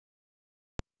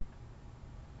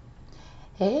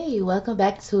Hey, welcome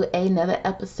back to another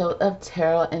episode of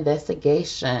Tarot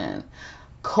Investigation,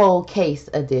 Cold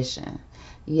Case Edition.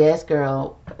 Yes,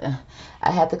 girl, I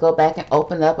had to go back and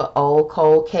open up an old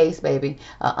cold case, baby,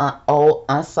 old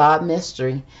unsolved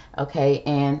mystery. Okay,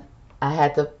 and I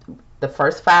had the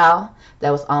first file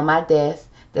that was on my desk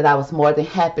that I was more than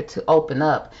happy to open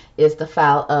up is the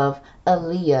file of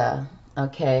Aaliyah.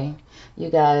 Okay, you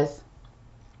guys,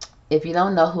 if you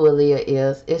don't know who Aaliyah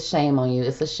is, it's shame on you.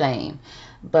 It's a shame.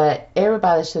 But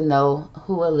everybody should know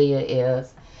who Aaliyah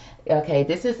is. Okay,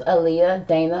 this is Aaliyah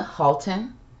Dana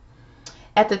Halton.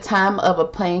 At the time of a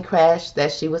plane crash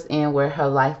that she was in where her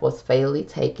life was fatally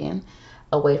taken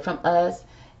away from us,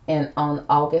 and on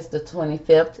August the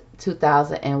 25th,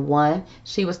 2001,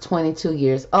 she was 22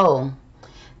 years old.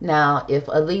 Now, if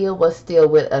Aaliyah was still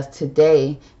with us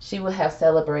today, she would have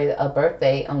celebrated a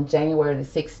birthday on January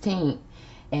the 16th,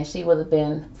 and she would have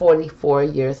been 44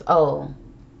 years old.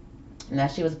 Now,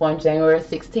 she was born January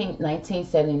 16,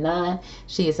 1979.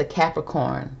 She is a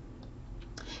Capricorn.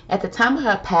 At the time of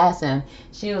her passing,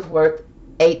 she was worth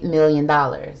 $8 million.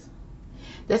 That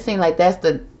seems like that's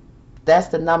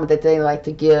the number that they like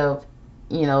to give,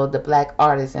 the black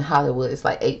artists in Hollywood. It's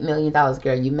like $8 million,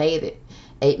 girl. You made it.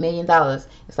 $8 million.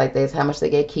 It's like that's how much they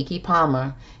gave Keke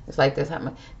Palmer. It's like that's how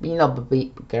much, but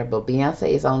Beyonce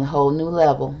is on a whole new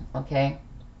level, okay?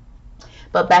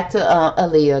 But back to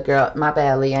Aaliyah, girl. My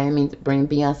bad, Aaliyah. I didn't mean to bring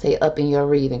Beyonce up in your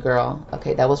reading, girl.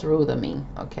 Okay, that was rude of me.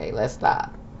 Okay, let's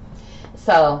stop.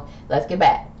 So, let's get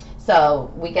back.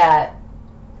 So, we got,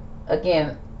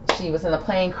 again, she was in a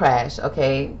plane crash,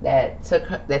 okay, that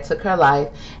took her life.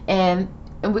 And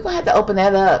we're going to have to open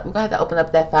that up. We're going to have to open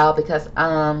up that file because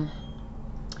I'm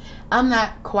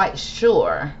not quite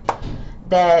sure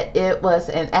that it was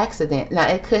an accident. Now,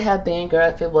 it could have been, girl.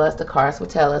 If it was, the cards would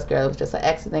tell us, girl, it was just an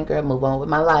accident, girl, move on with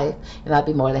my life, and I'd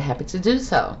be more than happy to do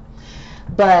so.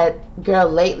 But, girl,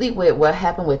 lately with what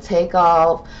happened with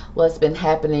Takeoff, what's been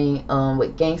happening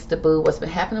with Gangsta Boo, what's been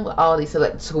happening with all these,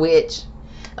 like Twitch,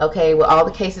 okay, with all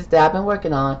the cases that I've been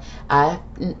working on, I've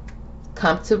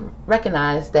come to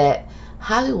recognize that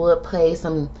Hollywood plays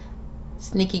some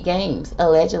sneaky games,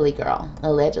 allegedly, girl,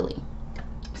 allegedly.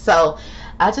 So,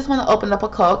 I just want to open up a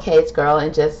cold case, girl,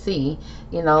 and just see,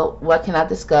 what can I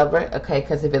discover, okay?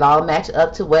 Because if it all matches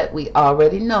up to what we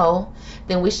already know,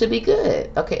 then we should be good,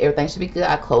 okay? Everything should be good.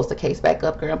 I close the case back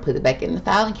up, girl, and put it back in the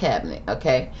filing cabinet,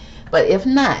 okay? But if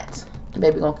not,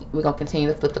 maybe we're gonna continue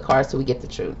to flip the cards till we get the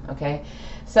truth, okay?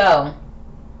 So,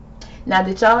 now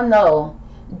did y'all know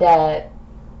that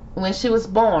when she was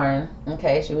born,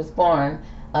 okay, she was born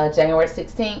January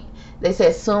 16th, they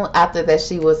said soon after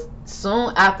she was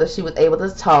able to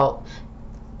talk,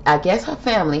 I guess her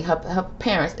family, her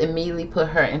parents immediately put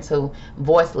her into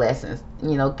voice lessons,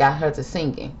 got her to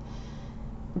singing.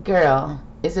 Girl,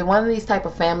 is it one of these type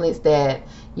of families that,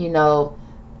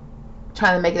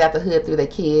 trying to make it out the hood through their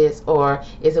kids, or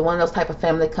is it one of those type of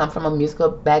family that come from a musical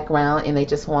background and they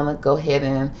just want to go ahead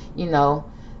and,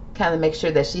 kind of make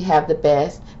sure that she have the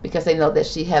best because they know that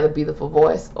she had a beautiful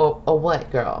voice, or what,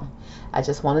 girl? I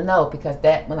just want to know, because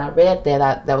that when I read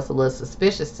that, that was a little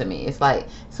suspicious to me. It's like,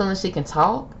 as soon as she can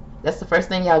talk, that's the first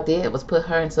thing y'all did was put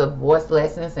her into voice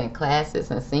lessons and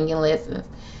classes and singing lessons.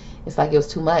 It's like it was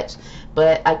too much.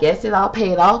 But I guess it all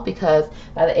paid off because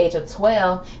by the age of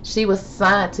 12, she was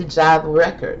signed to Jive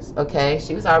Records, okay?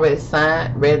 She was already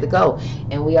signed, ready to go.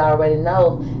 And we already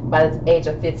know by the age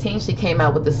of 15, she came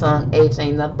out with the song Age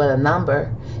Ain't Nothing But a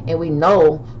Number. And we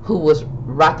know who was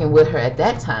rocking with her at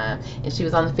that time. And she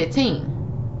was on the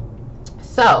 15.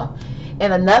 So,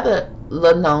 and another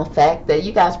little known fact that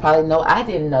you guys probably know, I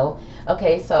didn't know.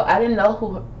 Okay, so I didn't know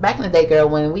who, back in the day, girl,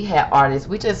 when we had artists,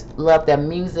 we just loved their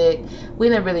music. We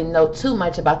didn't really know too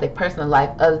much about their personal life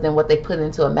other than what they put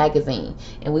into a magazine.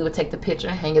 And we would take the picture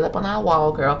and hang it up on our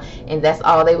wall, girl, and that's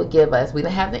all they would give us. We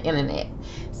didn't have the internet.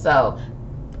 So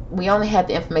we only had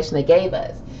the information they gave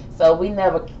us. So we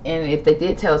never, and if they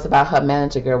did tell us about her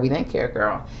manager, girl, we didn't care,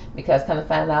 girl, because kind of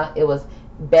find out it was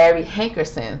Barry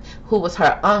Hankerson, who was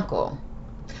her uncle,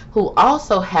 who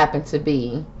also happened to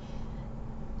be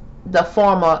the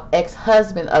former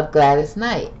ex-husband of Gladys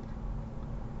Knight.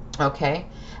 Okay,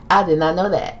 I did not know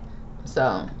that.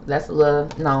 So that's a little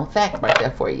known fact right there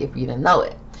for you if you didn't know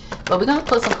it. But we're gonna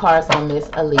put some cards on Miss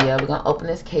Aaliyah. We're gonna open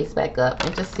this case back up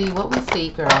and just see what we see,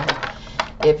 girl.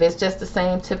 If it's just the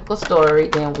same typical story,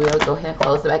 then we'll go ahead and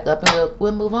close it back up and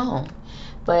we'll move on.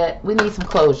 But we need some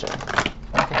closure.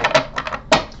 Okay.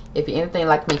 If you're anything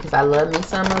like me, because I love me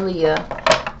some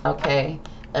Aaliyah. Okay.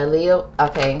 Aaliyah,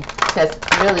 okay. Because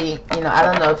really, you know, I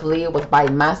don't know if Leah was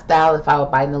biting my style, if I was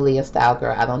biting the Leah style,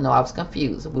 girl. I don't know. I was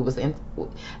confused.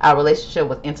 Our relationship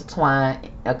was intertwined.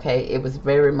 Okay, it was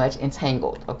very much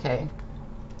entangled. Okay,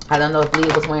 I don't know if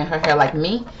Leah was wearing her hair like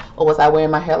me, or was I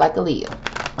wearing my hair like Aaliyah.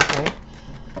 Okay,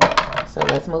 so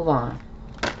let's move on.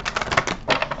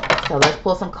 So let's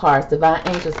pull some cards. Divine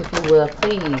angels, if you will,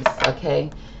 please. Okay,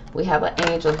 we have an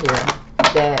angel here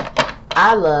that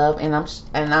I love, and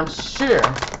I'm sure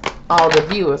all the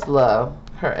viewers love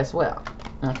her as well.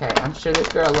 Okay, I'm sure this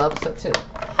girl loves her too.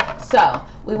 So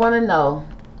we want to know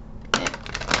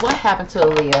what happened to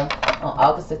Aaliyah on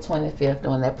August the 25th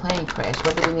during that plane crash.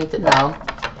 What do we need to know?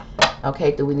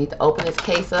 Okay, do we need to open this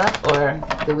case up, or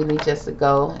do we need just to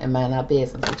go and mind our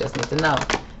business? We just need to know.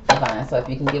 Fine. So if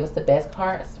you can give us the best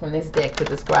cards from this deck to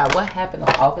describe what happened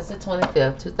on August the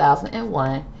 25th,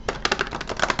 2001,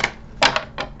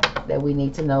 that we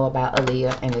need to know about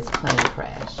Aaliyah and this plane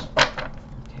crash.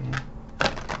 Okay.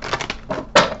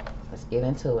 Let's get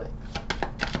into it.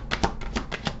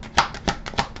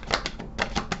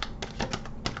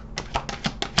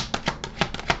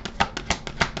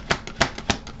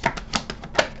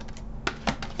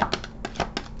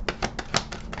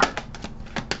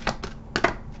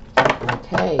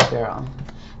 Okay, girl,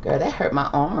 that hurt my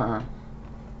arm.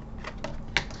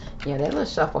 Yeah, that little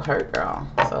shuffle hurt, girl.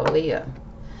 So, Leah.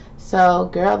 So,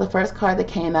 girl, the first card that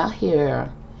came out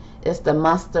here is the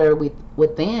monster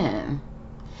within.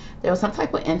 There was some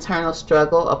type of internal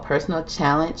struggle, a personal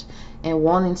challenge, and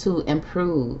wanting to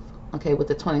improve. Okay, with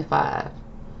the 25.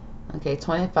 Okay,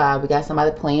 25. We got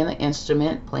somebody playing an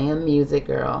instrument, playing music,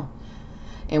 girl.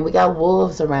 And we got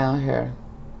wolves around her.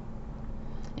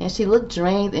 And she looked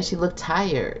drained and she looked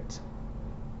tired.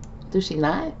 Do she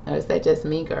not? Or is that just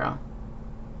me, girl?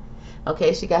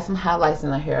 Okay, she got some highlights in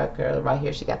her hair, girl. Right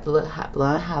here, she got the little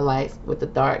blonde highlights with the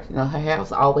dark. You know, her hair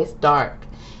was always dark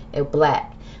and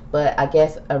black. But I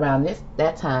guess around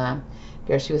that time,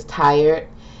 girl, she was tired.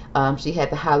 She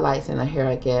had the highlights in her hair,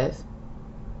 I guess.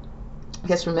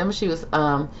 Because remember, she was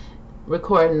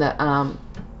recording the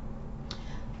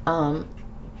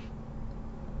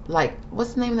like,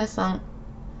 what's the name of that song?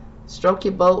 Stroke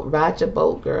Your Boat, Ride Your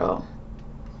Boat, girl.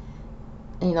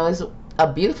 And, you know, it's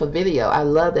a beautiful video. I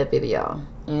love that video.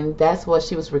 And that's what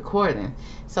she was recording.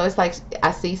 So it's like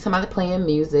I see somebody playing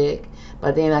music,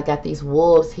 but then I got these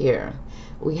wolves here.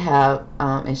 We have,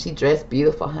 and she dressed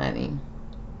beautiful, honey.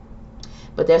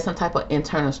 But there's some type of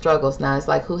internal struggles. Now it's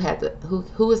like who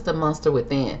is the monster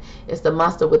within? It's the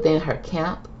monster within her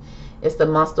camp. It's the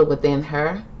monster within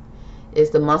her. It's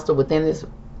the monster within this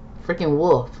freaking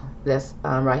wolf that's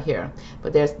right here.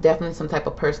 But there's definitely some type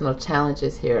of personal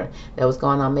challenges here that was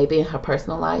going on, maybe in her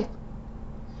personal life.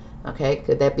 Okay,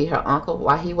 could that be her uncle?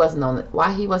 Why he wasn't on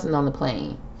the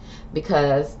plane?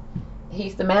 Because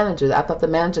he's the manager. I thought the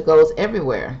manager goes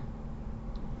everywhere.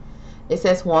 It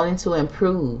says wanting to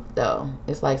improve, though.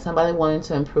 It's like somebody wanting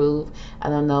to improve. I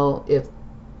don't know if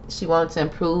she wanted to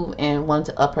improve and wanted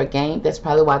to up her game. That's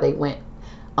probably why they went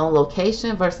on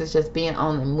location versus just being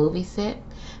on the movie set.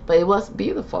 But it was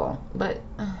beautiful. But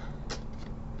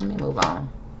let me move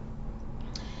on.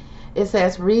 It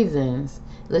says reasons.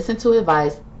 Listen to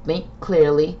advice. Think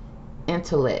clearly.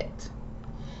 Intellect.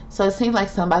 So it seems like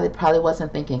somebody probably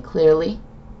wasn't thinking clearly.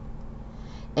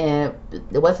 And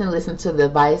it wasn't listening to the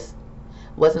advice.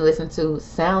 Wasn't listening to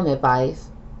sound advice.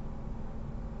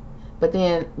 But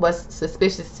then what's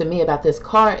suspicious to me about this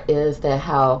card is that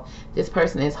how this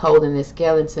person is holding this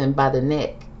skeleton by the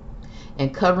neck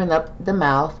and covering up the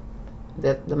mouth.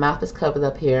 The mouth is covered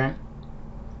up here.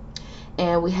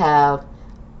 And we have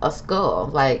a skull,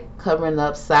 like covering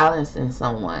up, silencing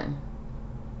someone.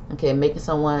 Okay, making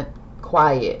someone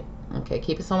quiet. Okay,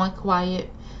 keeping someone quiet,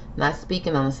 not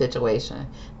speaking on the situation.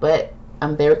 But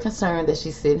I'm very concerned that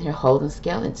she's sitting here holding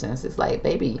skeletons. It's like,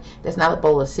 baby, that's not a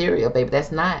bowl of cereal, baby.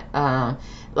 That's not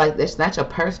like, that's not your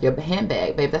purse, your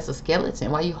handbag, baby. That's a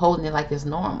skeleton. Why are you holding it like it's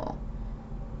normal?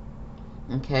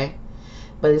 Okay.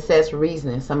 But it says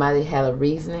reasoning. Somebody had a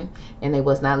reasoning and they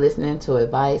was not listening to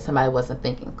advice. Somebody wasn't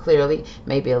thinking clearly.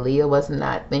 Maybe Aaliyah was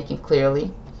not thinking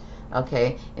clearly.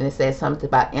 Okay. And it says something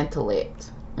about intellect.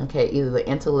 Okay. Either the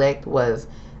intellect was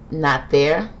not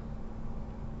there.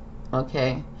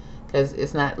 Okay. Because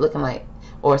it's not looking like,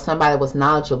 or somebody was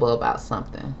knowledgeable about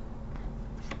something.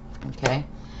 Okay.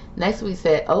 Next we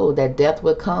said, oh, that death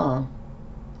will come.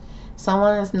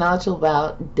 Someone is knowledgeable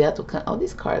about death will come. Oh,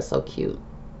 these cards are so cute.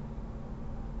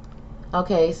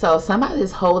 Okay, so somebody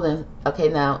is holding, okay,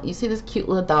 now you see this cute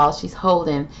little doll. She's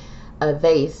holding a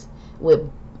vase with,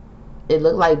 it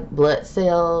looked like blood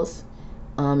cells.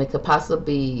 It could possibly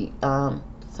be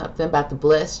something about the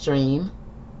bloodstream,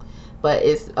 but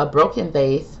it's a broken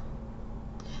vase.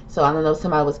 So I don't know if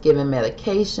somebody was given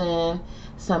medication.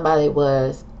 Somebody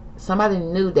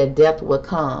knew that death would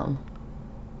come.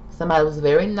 Somebody was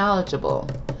very knowledgeable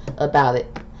about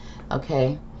it.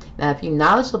 Okay. Now, if you're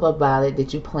knowledgeable about it,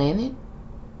 did you plan it?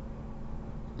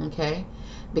 Okay.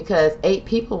 Because 8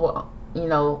 people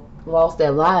were, lost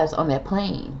their lives on that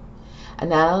plane.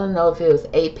 And I don't know if it was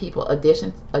 8 people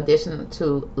addition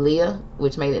to Leah,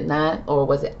 which made it 9, or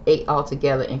was it 8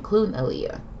 altogether, including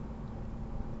Aaliyah.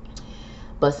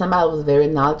 But somebody was very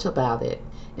knowledgeable about it.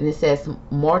 And it says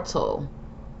mortal,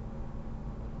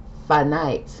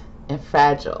 finite, and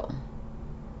fragile.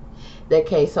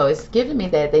 Okay, so it's giving me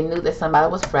that they knew that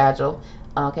somebody was fragile.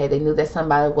 Okay, they knew that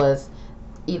somebody was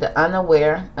either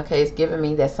unaware. Okay, it's giving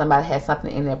me that somebody had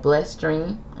something in their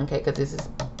bloodstream. Okay, because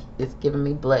it's giving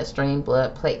me bloodstream,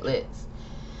 blood platelets,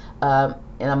 and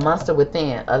a monster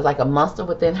within, like a monster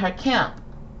within her camp.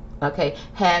 Okay,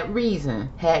 had reason,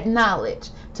 had knowledge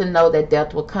to know that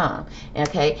death will come.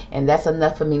 Okay, and that's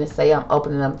enough for me to say I'm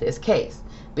opening up this case,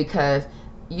 because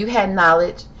you had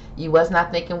knowledge, you was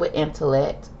not thinking with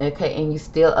intellect. Okay, and you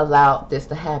still allowed this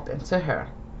to happen to her.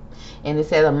 And it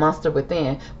said a monster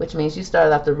within, which means you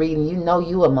started off the reading, you know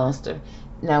you a monster.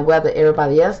 Now, whether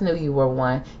everybody else knew you were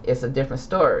one, it's a different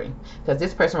story. Because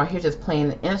this person right here just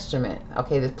playing an instrument,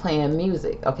 okay, just playing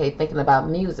music, okay, thinking about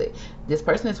music. This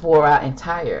person is wore out and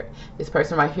tired. This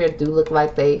person right here do look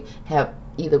like they have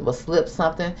either will slip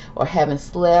something or haven't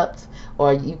slept,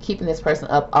 or you keeping this person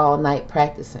up all night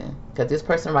practicing. Because this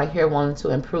person right here wanted to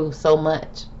improve so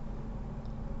much.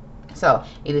 So,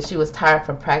 either she was tired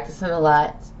from practicing a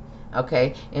lot,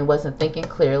 okay, and wasn't thinking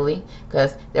clearly,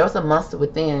 because there was a monster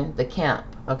within the camp,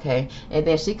 okay, and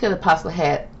then she could have possibly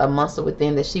had a monster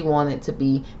within that she wanted to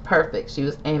be perfect. She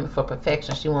was aiming for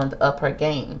perfection. She wanted to up her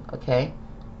game, okay,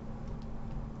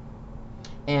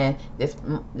 and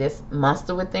this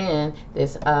monster within,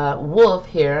 this wolf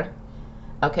here,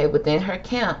 okay, within her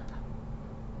camp,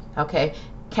 okay,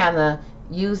 kind of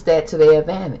used that to their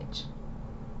advantage.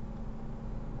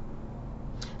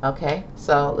 Okay,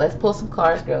 so let's pull some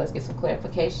cards, girl. Let's get some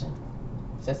clarification,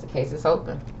 just in case it's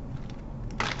open.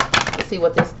 Let's see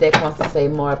what this deck wants to say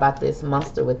more about this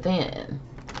monster within.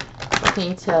 What can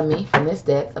you tell me from this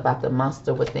deck about the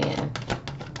monster within?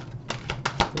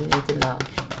 We need to know.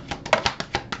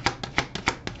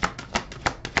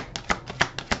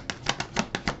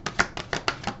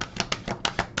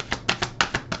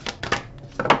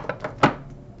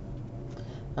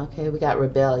 Okay, we got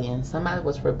rebellion. Somebody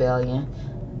was rebellion.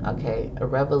 Okay, a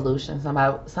revolution.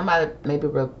 Somebody maybe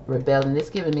rebelling. It's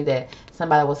giving me that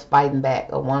somebody was fighting back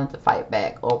or wanted to fight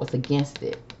back or was against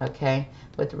it. Okay,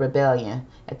 with the rebellion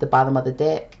at the bottom of the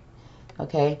deck.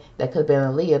 Okay, that could have been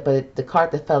Aaliyah, but the card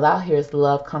that fell out here is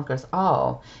love conquers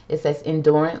all. It says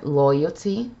enduring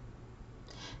loyalty.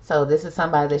 So this is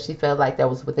somebody that she felt like that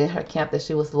was within her camp that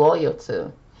she was loyal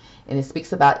to, and it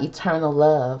speaks about eternal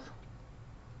love.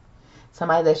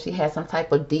 Somebody that she had some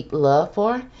type of deep love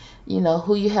for. You know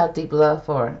who you have deep love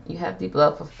for. You have deep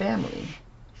love for family.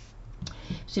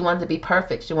 She wanted to be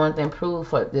perfect. She wanted to improve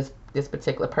for this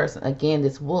particular person. Again,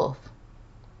 this wolf.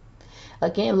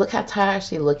 Again, look how tired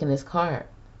she look in this card.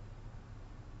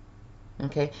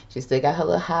 Okay, she still got her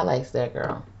little highlights there,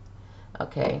 girl.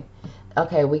 Okay,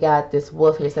 okay, we got this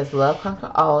wolf here. It says love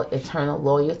conquer all, eternal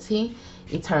loyalty,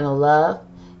 eternal love,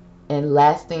 and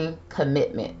lasting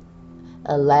commitment.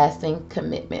 A lasting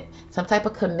commitment, some type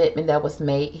of commitment that was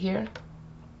made here,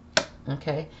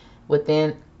 okay,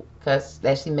 within, because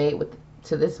that she made with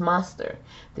to this monster,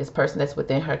 this person that's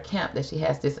within her camp that she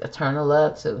has this eternal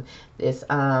love to, this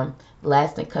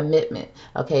lasting commitment.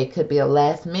 Okay, it could be a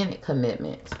last minute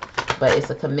commitment, but it's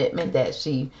a commitment that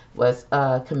she was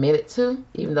committed to,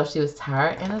 even though she was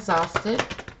tired and exhausted.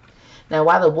 Now,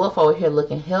 while the wolf over here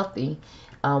looking healthy,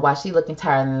 while she looking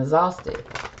tired and exhausted.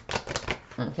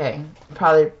 Okay,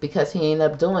 probably because he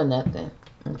ended up doing nothing.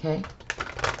 Okay,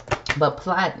 but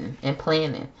plotting and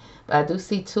planning. But I do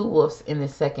see 2 wolves in the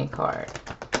second card.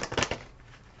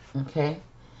 Okay,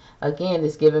 again,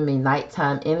 it's giving me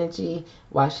nighttime energy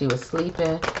while she was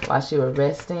sleeping, while she was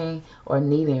resting or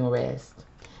needing rest.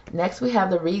 Next, we have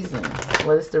the reason.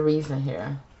 What is the reason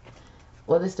here?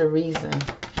 What is the reason?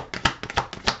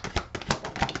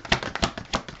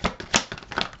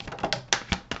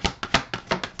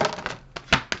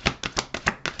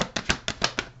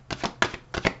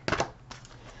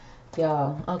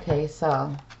 Y'all, okay,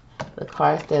 so the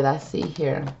cards that I see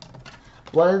here,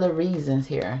 what are the reasons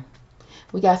here?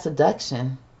 We got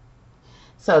seduction.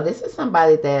 So this is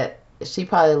somebody that she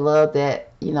probably loved,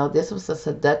 that, you know, this was a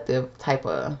seductive type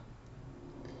of,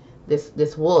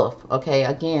 this wolf. Okay,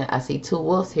 again, I see 2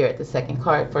 wolves here at the second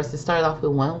card. First, it started off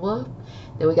with 1 wolf,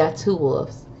 then we got 2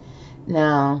 wolves.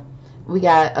 Now, we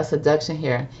got a seduction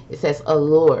here. It says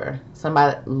allure.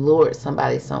 Somebody lured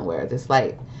somebody somewhere. It's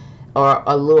like, or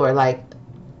allure, like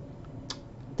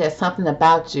there's something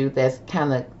about you that's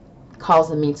kind of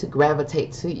causing me to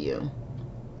gravitate to you.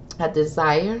 A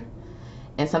desire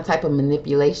and some type of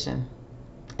manipulation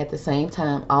at the same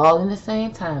time, all in the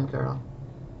same time, girl.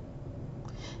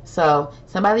 So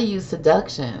somebody used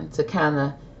seduction to kind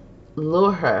of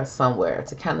lure her somewhere,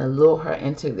 to kind of lure her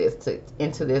into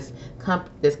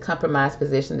this compromised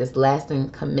position, this lasting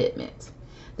commitment,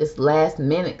 this last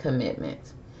minute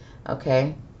commitment.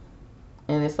 Okay,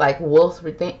 and it's like wolves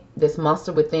within, this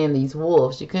monster within these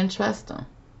wolves. You couldn't trust them.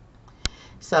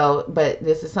 So, but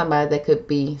this is somebody that could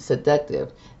be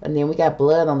seductive. And then we got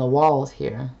blood on the walls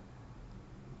here.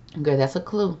 Okay, that's a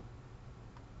clue.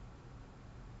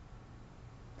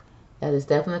 That is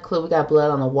definitely a clue. We got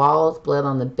blood on the walls, blood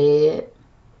on the bed.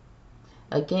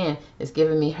 Again, it's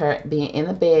giving me her being in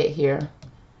the bed here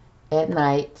at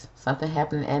night. Something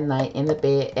happening at night, in the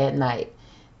bed at night.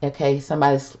 Okay,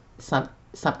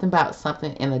 something about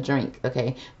something in a drink.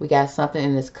 Okay, we got something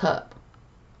in this cup.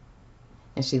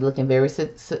 And she's looking very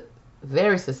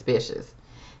suspicious.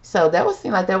 So that would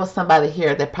seem like there was somebody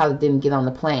here that probably didn't get on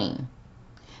the plane.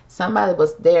 Somebody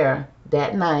was there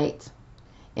that night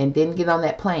and didn't get on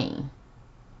that plane.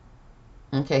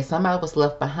 Okay, somebody was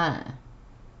left behind.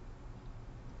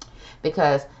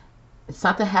 Because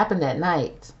something happened that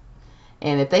night.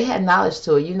 And if they had knowledge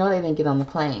to it, you know they didn't get on the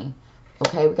plane.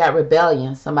 Okay, we got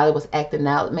rebellion. Somebody was acting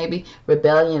out. Maybe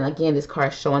rebellion. Again, this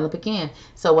card showing up again.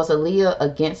 So was Aaliyah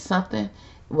against something?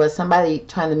 Was somebody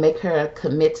trying to make her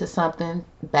commit to something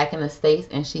back in the States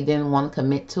and she didn't want to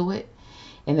commit to it?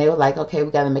 And they were like, okay, we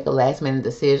got to make a last minute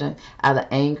decision out of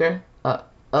anger,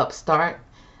 upstart,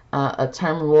 a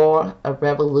turmoil, a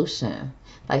revolution.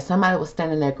 Like somebody was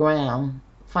standing their ground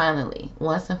finally,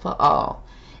 once and for all.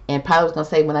 And probably was going to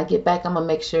say, when I get back, I'm going to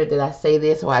make sure that I say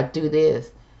this or I do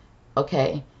this.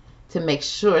 Okay, to make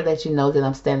sure that you know that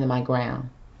I'm standing my ground.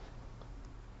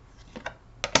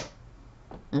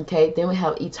 Okay, then we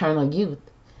have eternal youth.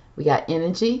 We got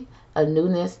energy, a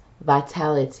newness,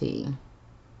 vitality.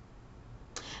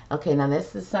 Okay, now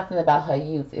this is something about her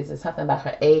youth. Is it something about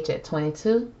her age at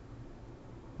 22?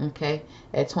 Okay,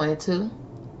 at 22,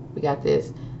 we got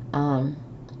this.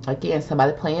 Again,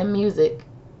 somebody playing music.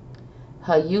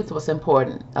 Her youth was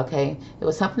important. Okay, it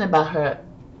was something about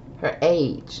her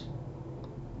age.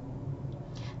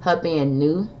 Her being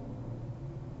new.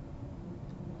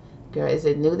 Girl, is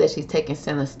it new that she's taking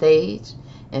center stage?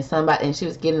 And she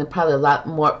was getting probably a lot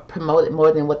more promoted,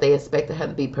 more than what they expected her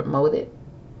to be promoted.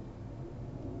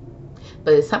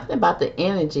 But it's something about the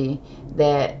energy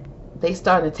that they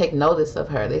starting to take notice of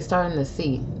her. They starting to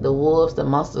see the wolves, the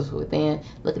monsters within.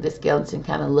 Look at the skeleton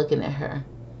kind of looking at her.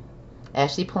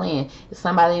 As she playing, there's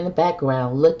somebody in the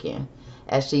background looking.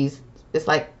 It's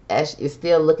like as she's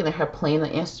still looking at her playing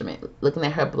an instrument, looking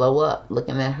at her blow up,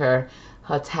 looking at her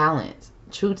talent,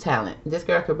 true talent. This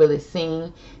girl could really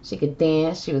sing. She could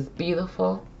dance. She was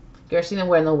beautiful. Girl, she didn't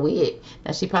wear no wig.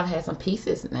 Now she probably had some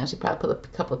pieces. Now she probably put a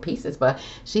couple of pieces, but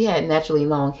she had naturally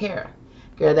long hair.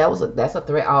 Girl, that's a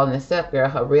threat all in itself. Girl,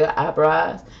 her real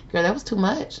eyebrows. Girl, that was too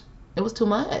much. It was too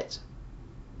much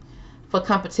for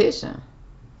competition.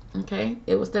 Okay,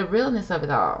 it was the realness of it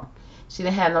all. She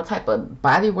didn't have no type of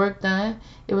body work done.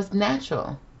 It was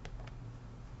natural.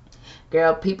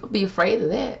 Girl, people be afraid of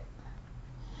that.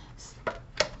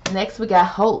 Next, we got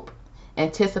hope,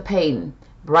 anticipating,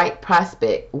 bright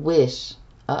prospect, wish.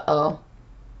 Uh-oh.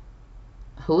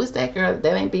 Who is that girl?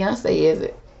 That ain't Beyonce, is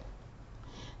it?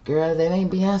 Girl, that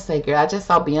ain't Beyonce, girl. I just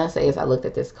saw Beyonce as I looked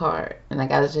at this card, and I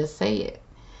gotta just say it.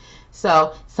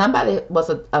 So, somebody was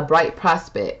a bright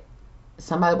prospect.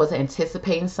 Somebody was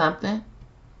anticipating something.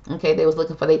 Okay, they was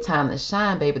looking for their time to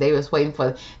shine, baby. They was waiting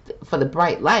for the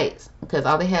bright lights because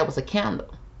all they had was a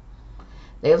candle.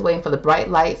 They was waiting for the bright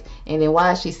lights, and then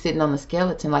why is she sitting on the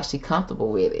skeleton like she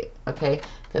comfortable with it? Okay,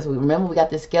 because we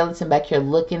got this skeleton back here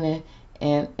looking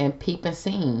and peeping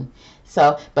seeing.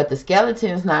 So, but the skeleton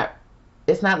is not.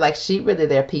 It's not like she really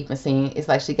there peeping seeing. It's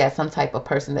like she got some type of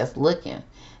person that's looking,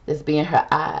 that's being her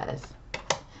eyes.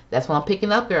 That's what I'm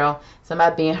picking up, girl.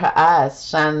 Somebody being her eyes,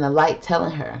 shining the light,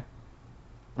 telling her.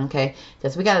 Okay,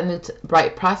 because we got a new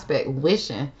bright prospect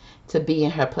wishing to be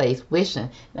in her place, wishing.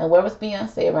 Now, where was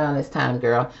Beyonce around this time,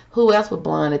 girl? Who else was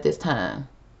blonde at this time?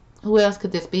 Who else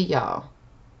could this be, y'all?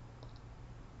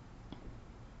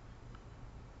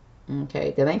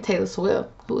 Okay, that ain't Taylor Swift.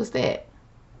 Who is that?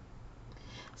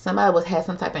 Somebody had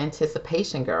some type of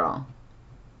anticipation, girl.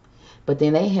 But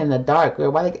then they in the dark,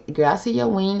 girl. Girl, I see your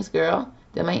wings, girl.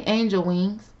 Them ain't angel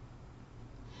wings.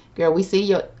 Girl, we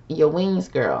see your wings,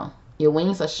 girl. Your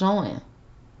wings are showing.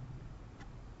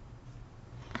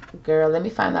 Girl, let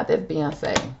me find out that's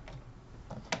Beyonce.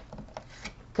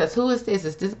 Because who is this?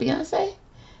 Is this Beyonce?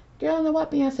 Girl, I don't know why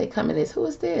Beyonce coming is. Who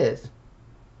is this?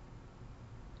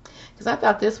 Because I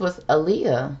thought this was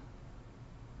Aaliyah.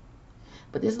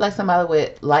 But this is like somebody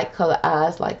with light color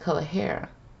eyes, light color hair.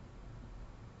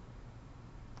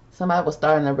 Somebody was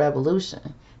starting a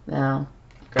revolution. Now,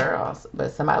 girls,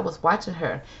 but somebody was watching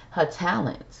her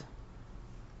talent.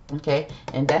 Okay,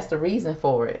 and that's the reason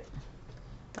for it.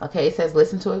 Okay, it says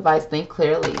listen to advice, think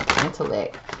clearly,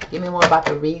 intellect. Give me more about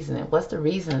the reasoning. What's the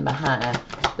reason behind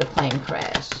the plane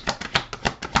crash?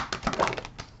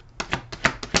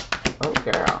 Oh,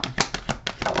 girl.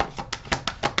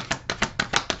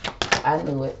 I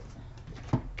knew it.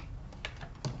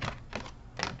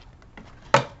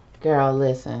 Girl,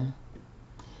 listen.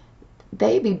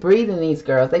 They be breathing these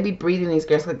girls. They be breathing these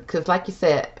girls. Because like you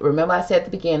said, remember I said at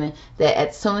the beginning that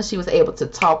as soon as she was able to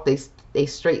talk, they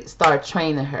straight started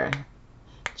training her.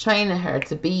 Training her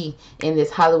to be in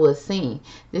this Hollywood scene.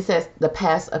 This says the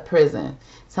past of prison.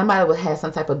 Somebody would have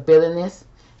some type of bitterness.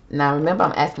 Now remember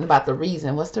I'm asking about the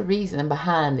reason. What's the reason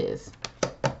behind this?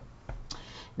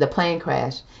 The plane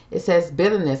crash. It says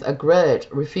bitterness, a grudge,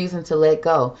 refusing to let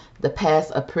go. The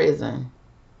past of prison.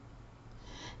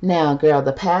 Now, girl,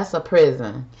 the past of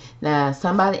prison. Now,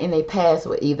 somebody in their past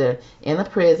were either in a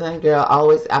prison, girl,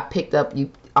 always, I picked up,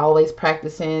 you always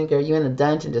practicing, girl, you in a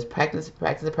dungeon, just practicing.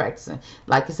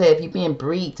 Like I said, if you're being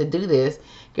breed to do this,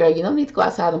 girl, you don't need to go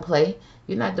outside and play.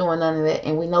 You're not doing none of that.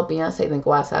 And we know Beyonce didn't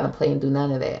go outside and play and do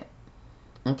none of that.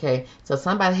 Okay, so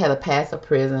somebody had a past of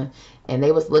prison, and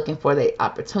they was looking for their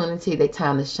opportunity, their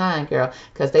time to shine, girl,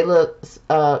 because they look,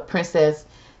 princess,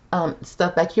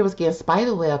 stuff back here was getting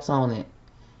spider webs on it.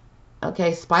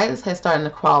 Okay, spiders had started to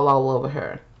crawl all over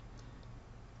her.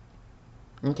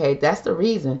 Okay, that's the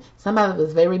reason. Somebody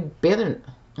was very bitter.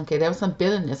 Okay, there was some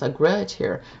bitterness, a grudge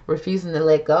here, refusing to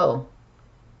let go.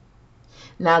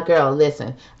 Now, girl,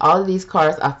 listen. All of these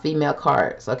cards are female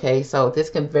cards. Okay, so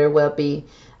this can very well be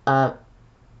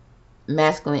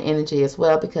masculine energy as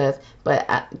well, because,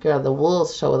 girl, the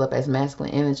wolves showed up as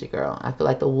masculine energy, girl. I feel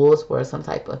like the wolves were some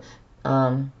type of,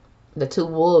 the two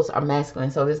wolves are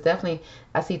masculine. So there's definitely,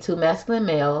 I see two masculine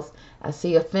males. I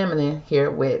see a feminine here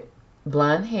with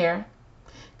blonde hair,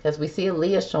 because we see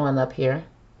Aaliyah showing up here.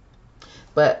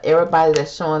 But everybody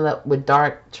that's showing up with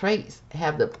dark traits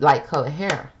have the light color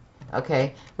hair.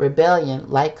 Okay, rebellion,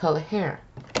 light color hair.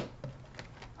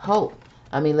 Hope.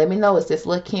 I mean, let me know, is this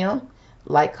Lil' Kim?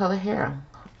 Light color hair.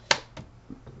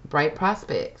 Bright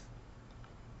prospects.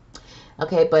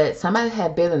 Okay, but somebody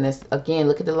had bitterness. Again,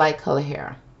 look at the light color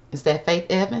hair. Is that Faith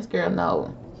Evans? Girl,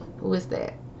 no. Who is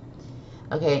that?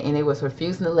 Okay, and they was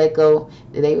refusing to let go.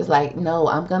 They was like, no,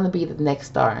 I'm going to be the next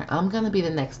star. I'm going to be the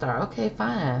next star. Okay,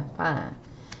 fine, fine.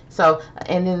 So,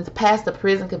 and then past the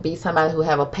prison could be somebody who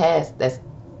have a past that's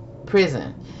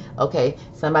prison. Okay,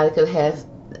 somebody could have,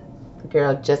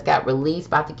 girl, just got released,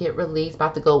 about to get released,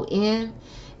 about to go in,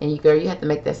 and you, girl, you have to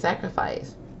make that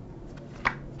sacrifice.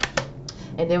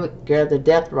 And then, girl, the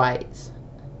death rites.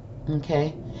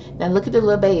 Okay, now look at the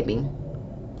little baby.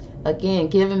 Again,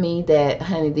 giving me that,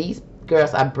 honey, these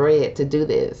girls are bred to do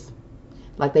this.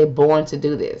 Like they born to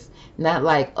do this. Not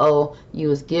like, oh, you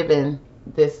was given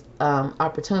this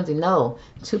opportunity. No,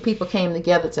 two people came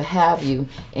together to have you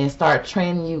and start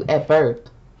training you at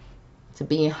birth to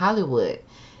be in Hollywood.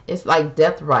 It's like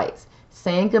death rites,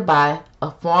 saying goodbye, a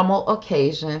formal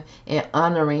occasion, and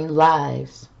honoring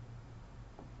lives.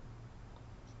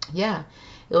 Yeah,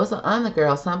 it was an honor,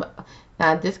 girl.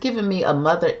 Now this giving me a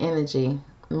mother energy,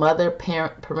 mother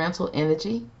parental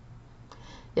energy.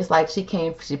 It's like she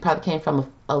probably came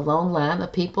from a long line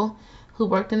of people who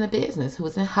worked in the business, who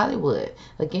was in Hollywood.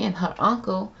 Again, her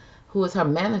uncle, who was her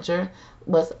manager,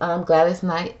 was Gladys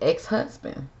Knight's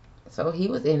ex-husband. So he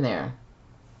was in there.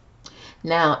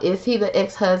 Now, is he the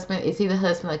ex-husband? Is he the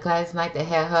husband of Gladys Knight that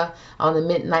had her on the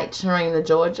midnight train to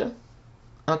Georgia?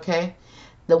 Okay.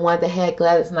 The one that had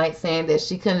Gladys Knight saying that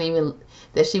she couldn't even,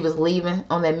 that she was leaving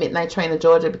on that midnight train to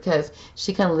Georgia because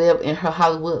she couldn't live in her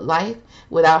Hollywood life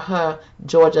without her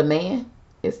Georgia man.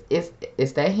 Is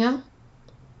that him?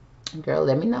 Girl,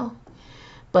 let me know.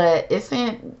 But it's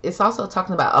saying, it's also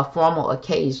talking about a formal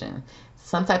occasion.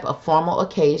 Some type of formal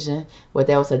occasion where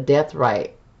there was a death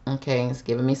rite. Okay, it's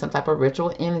giving me some type of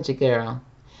ritual energy, girl.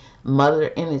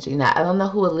 Mother energy. Now, I don't know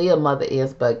who Aaliyah's mother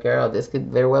is, but girl, this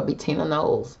could very well be Tina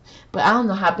Knowles. But I don't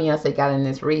know how Beyonce got in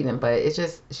this reading, but it's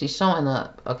just, she's showing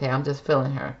up. Okay, I'm just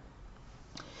feeling her.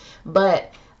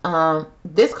 But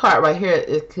this card right here,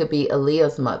 it could be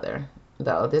Aaliyah's mother,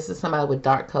 though. This is somebody with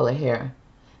dark color hair.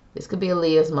 This could be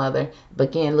Aaliyah's mother. But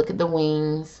again, look at the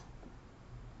wings.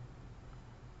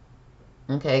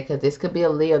 Okay, because this could be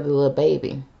Aaliyah, the little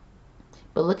baby.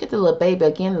 But look at the little baby.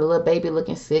 Again, the little baby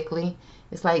looking sickly.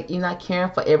 It's like you're not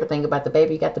caring for everything about the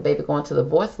baby. You got the baby going to the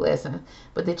voice lesson.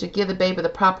 But did you give the baby the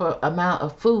proper amount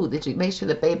of food? Did you make sure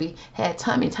the baby had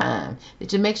tummy time?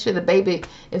 Did you make sure the baby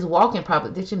is walking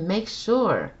properly? Did you make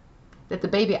sure that the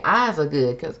baby eyes are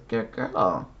good? Because,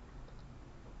 girl,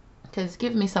 because it's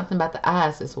giving me something about the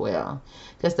eyes as well.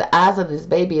 Because the eyes of this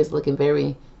baby is looking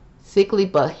very sickly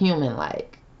but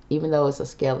human-like, even though it's a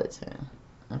skeleton.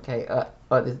 Okay, or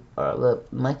a little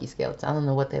monkey skeleton. I don't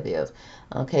know what that is.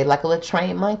 Okay, like a little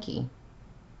trained monkey.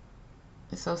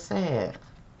 It's so sad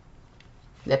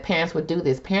that parents would do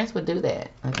this. Parents would do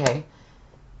that. Okay,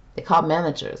 they call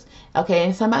managers. Okay,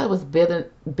 and somebody was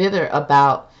bitter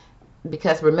about,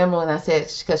 because remember when I said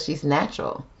because she's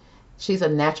natural. She's a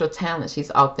natural talent.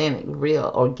 She's authentic, real,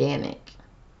 organic.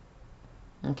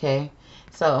 Okay,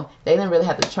 so they didn't really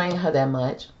have to train her that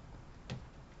much.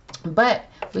 But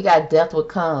we got death will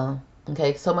come.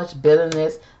 Okay, so much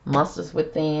bitterness, monsters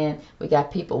within. We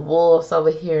got people, wolves over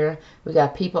here. We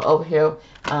got people over here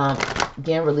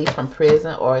getting released from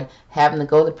prison or having to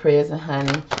go to prison,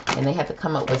 honey. And they have to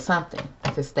come up with something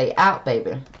to stay out,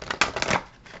 baby.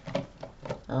 I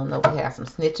don't know, we have some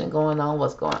snitching going on,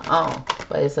 what's going on.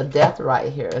 But it's a death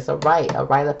right here. It's a rite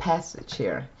of passage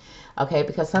here. Okay,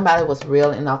 because somebody was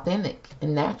real and authentic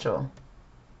and natural.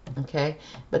 Okay,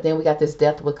 but then we got this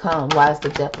death would come. Why is the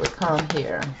death would come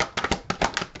here?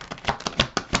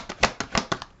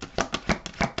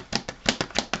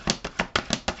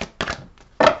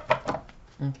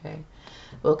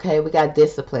 Okay, we got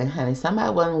discipline, honey.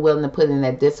 Somebody wasn't willing to put in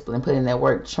that discipline, put in that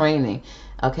work, training,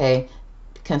 okay,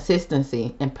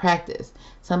 consistency and practice.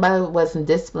 Somebody wasn't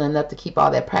disciplined enough to keep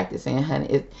all that practice in,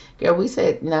 honey. Girl, we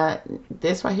said, nah,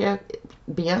 this right here,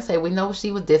 Beyonce, we know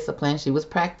she was disciplined. She was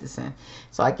practicing.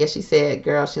 So I guess she said,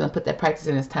 girl, she done put that practice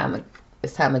in. It's time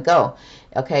to go.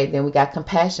 Okay, then we got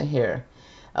compassion here.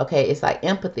 Okay, it's like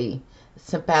empathy,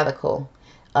 sympathical,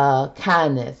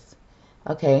 kindness.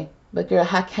 Okay, but girl,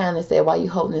 how kind is that? Why you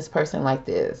holding this person like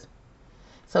this?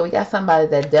 So we got somebody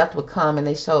that death would come and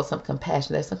they showed some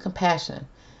compassion. There's some compassion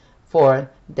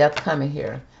for death coming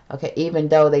here. Okay, even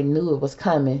though they knew it was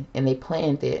coming and they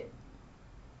planned it.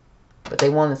 But they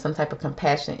wanted some type of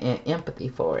compassion and empathy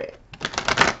for it.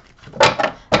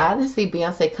 I didn't see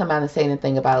Beyonce come out and say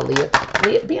anything about Aaliyah.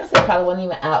 Beyonce probably wasn't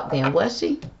even out then, was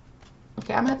she?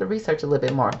 Okay, I'm going to have to research a little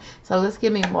bit more. So let's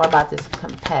give me more about this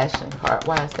compassion part.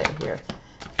 Why is that here?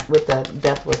 With the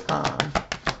death was come.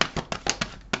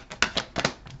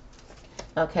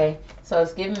 Okay, so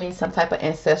it's giving me some type of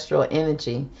ancestral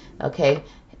energy. Okay,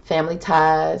 family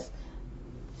ties,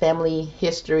 family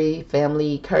history,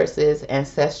 family curses,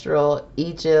 ancestral,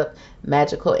 Egypt,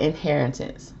 magical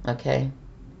inheritance. Okay,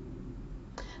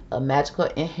 a magical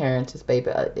inheritance,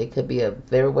 baby. It could be a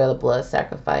very well a blood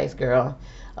sacrifice, girl.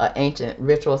 Ancient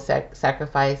ritual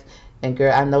sacrifice. And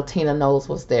girl, I know Tina Knowles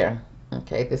was there.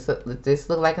 Okay, this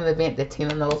looked like an event that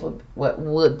Tina Knowles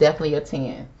would definitely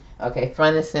attend. Okay,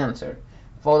 front and center.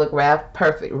 Photograph,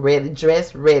 perfect, ready,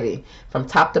 dressed, ready, from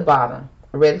top to bottom,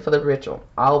 ready for the ritual.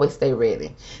 Always stay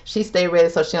ready. She stay ready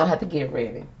so she don't have to get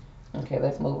ready. Okay,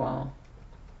 let's move on.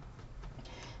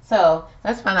 So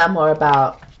let's find out more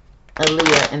about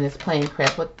Aaliyah and this plane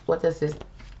crash. What does this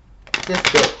deck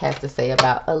has to say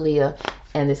about Aaliyah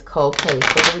and this cold case?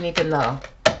 What do we need to know?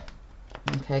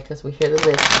 Okay, because we're here to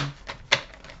listen.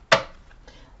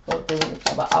 What do we need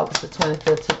about August the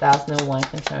 25th, 2001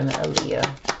 concerning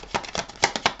Aaliyah?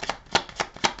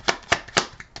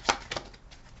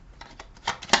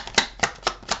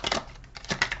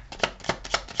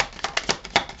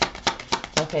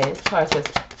 Okay, this card says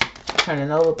turning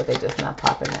over, but they're just not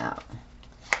popping out.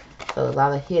 So a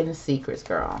lot of hidden secrets,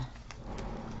 girl.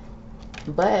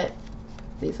 But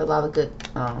these are a lot of good,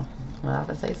 well, I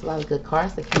can say it's a lot of good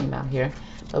cards that came out here.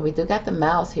 But we do got the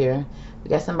mouse here. We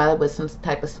got somebody with some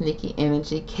type of sneaky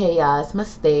energy, chaos,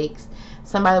 mistakes.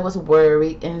 Somebody was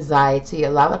worried, anxiety,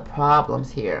 a lot of problems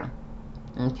here.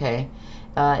 Okay,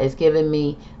 it's giving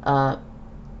me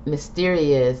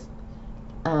mysterious.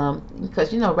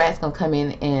 Because you know rats gonna come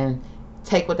in and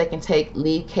take what they can take,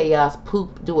 leave chaos,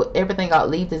 poop, do everything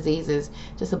out, leave diseases,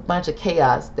 just a bunch of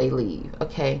chaos they leave.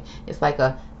 Okay, it's like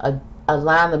a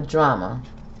line of drama.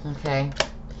 Okay,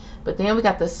 but then we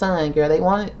got the sun, girl. They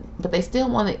wanted, but they still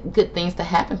wanted good things to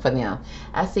happen for them.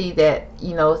 I see that,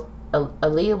 you know,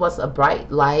 Aaliyah was a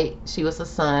bright light. She was the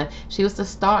sun. She was the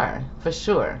star for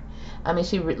sure. I mean,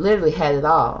 she literally had it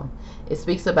all. It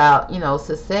speaks about, you know,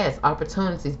 success,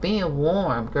 opportunities, being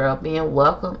warm, girl, being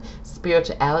welcome,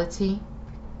 spirituality.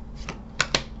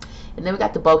 And then we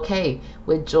got the bouquet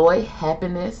with joy,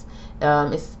 happiness,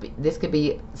 This could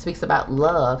be speaks about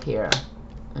love here.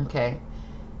 Okay.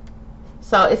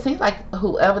 So it seems like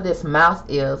whoever this mouse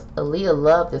is, Aaliyah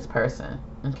loved this person.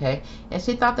 Okay. And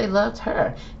she thought they loved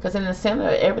her. Because in the center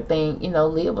of everything,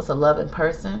 Leah was a loving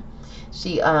person.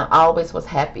 She always was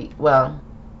happy. Well,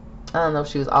 I don't know if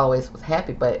she was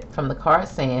happy, but from the card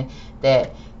saying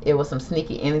that it was some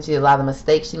sneaky energy, a lot of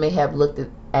mistakes, she may have looked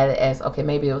at it as, okay,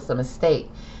 maybe it was a mistake.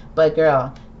 But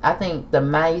girl, I think the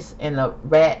mice and the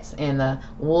rats and the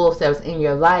wolves that was in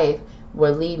your life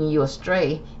were leading you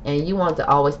astray, and you wanted to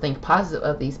always think positive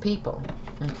of these people.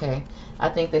 Okay, I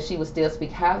think that she would still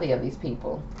speak highly of these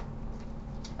people.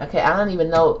 Okay, I don't even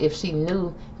know if she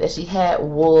knew that she had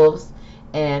wolves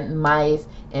and mice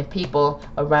and people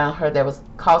around her that was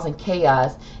causing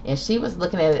chaos, and she was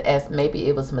looking at it as maybe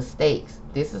it was mistakes.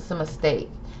 This is a mistake.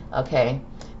 Okay,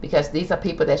 because these are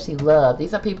people that she loved.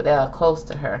 These are people that are close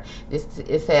to her. This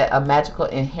it said a magical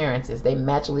inheritance. They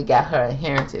magically got her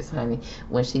inheritance, honey,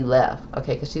 when she left.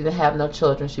 Okay, because she didn't have no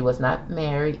children. She was not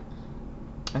married.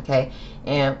 Okay,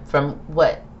 and from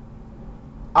what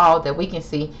all that we can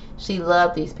see, she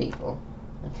loved these people.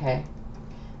 Okay,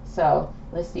 so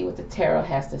let's see what the tarot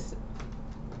has to say.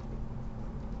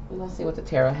 We're gonna see what the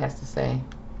tarot has to say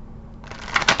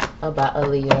about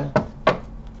Aaliyah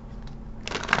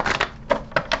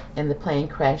and the plane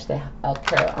crash that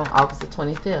occurred on August the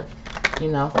 25th.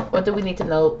 What do we need to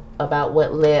know about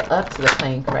what led up to the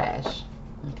plane crash?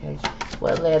 Okay,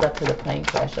 what led up to the plane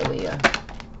crash, Aaliyah?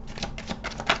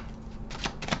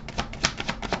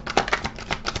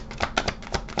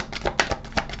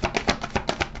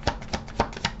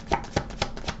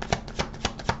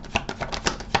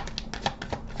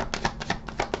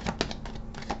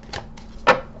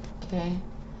 Okay.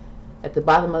 At the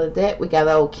bottom of the deck, we got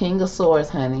the old King of Swords,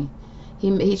 honey.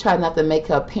 He tried not to make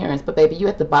her appearance, but baby, you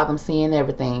at the bottom seeing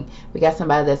everything. We got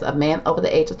somebody that's a man over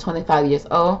the age of 25 years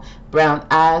old, brown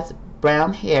eyes,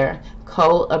 brown hair,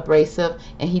 cold, abrasive,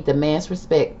 and he demands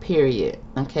respect, period.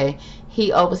 Okay?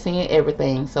 He overseeing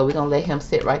everything, so we're going to let him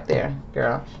sit right there,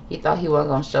 girl. He thought he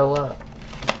wasn't going to show up.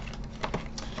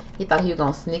 He thought he was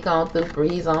going to sneak on through,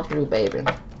 breeze on through, baby.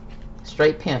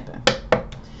 Straight pimping.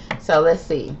 So let's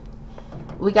see.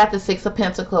 We got the Six of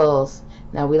Pentacles.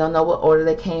 Now, we don't know what order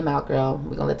they came out, girl.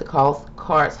 We're going to let the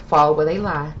cards fall where they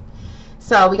lie.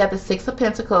 So, we got the Six of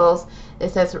Pentacles. It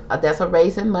says that's a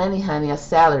raise in money, honey, a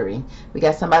salary. We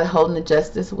got somebody holding the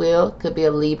justice wheel. Could be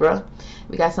a Libra.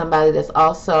 We got somebody that's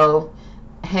also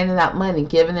handing out money,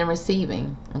 giving and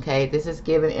receiving. Okay, this is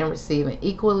giving and receiving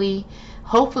equally,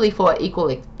 hopefully for an equal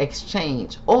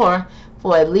exchange, or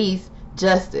for at least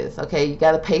justice. Okay, you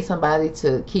got to pay somebody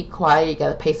to keep quiet. You got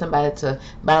to pay somebody to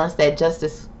balance that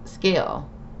justice scale.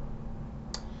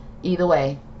 Either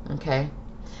way, okay,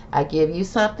 I give you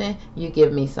something, you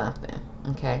give me something.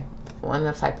 Okay, one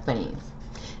of those type of things.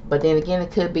 But then again,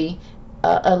 it could be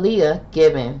Aaliyah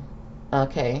giving.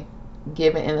 Okay,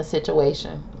 giving in a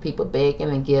situation, people begging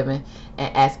and giving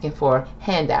and asking for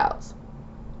handouts.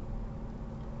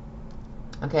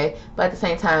 Okay, but at the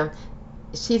same time,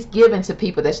 she's giving to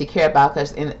people that she care about,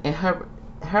 because in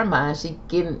her mind, she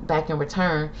getting back in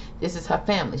return. This is her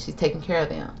family. She's taking care of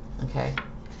them. Okay.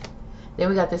 Then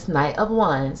we got this Knight of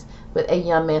Wands with a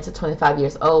young man to 25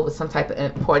 years old with some type of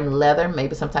important letter,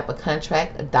 maybe some type of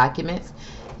contract, documents.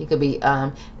 He could be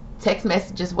text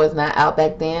messages was not out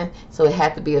back then, so it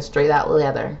had to be a straight out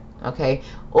letter, okay,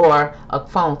 or a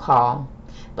phone call.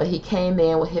 But he came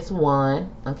in with his wand,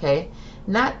 okay,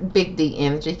 not big D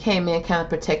energy. He came in kind of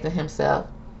protecting himself.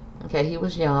 Okay, he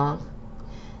was young.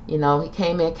 He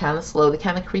came in kind of slowly,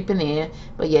 kind of creeping in,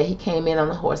 but yeah, he came in on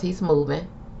the horse. He's moving.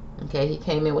 Okay, he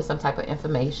came in with some type of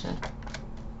information.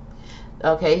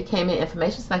 Okay, he came in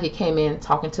information. It's like he came in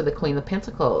talking to the Queen of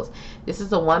Pentacles. This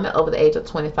is a woman over the age of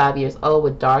 25 years old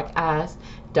with dark eyes,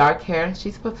 dark hair.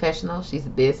 She's professional. She's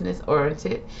business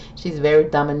oriented. She's very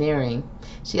domineering.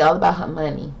 She's all about her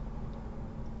money.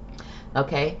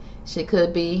 Okay, she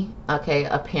could be, okay,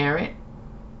 a parent.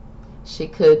 She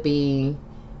could be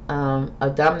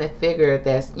a dominant figure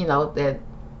that's,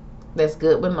 that's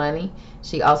good with money.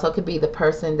 She also could be the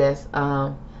person that's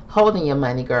holding your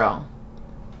money, girl.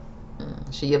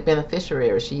 She a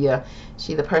beneficiary. She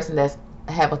the person that's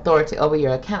have authority over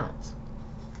your accounts.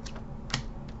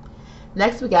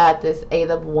 Next, we got this Eight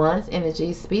of Wands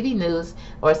energy, speedy news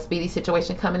or speedy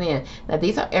situation coming in. Now,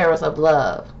 these are arrows of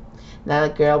love. Now,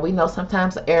 girl, we know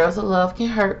sometimes arrows of love can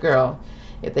hurt, girl,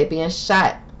 if they being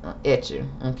shot at you.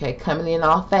 Okay, coming in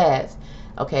all fast.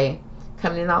 Okay,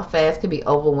 coming in all fast could be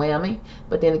overwhelming,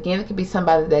 but then again, it could be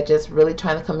somebody that just really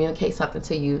trying to communicate something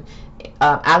to you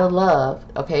out of love.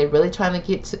 Okay, really trying to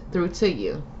get through to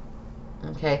you.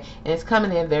 Okay, and it's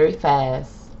coming in very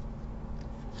fast.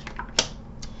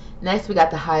 Next, we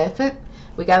got the Hierophant.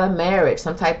 We got a marriage,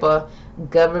 some type of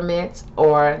government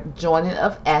or joining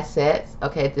of assets.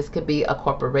 Okay, this could be a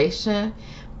corporation,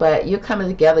 but you're coming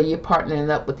together, you're partnering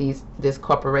up with this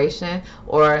corporation,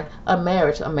 or a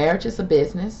marriage. A marriage is a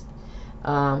business.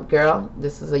 Girl,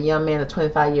 this is a young man of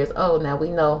 25 years old. Now we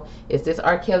know, is this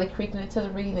R. Kelly creeping into the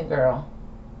reading, girl?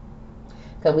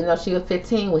 Because we know she was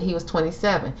 15 when he was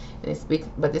 27.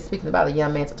 But it's speaking about a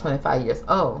young man of 25 years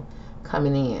old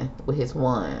coming in with his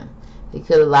one. He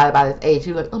could have lied about his age.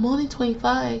 He was like, I'm only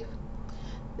 25.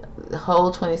 The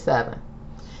whole 27.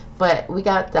 But we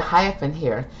got the Hierophant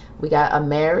here. We got a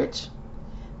marriage.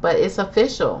 But it's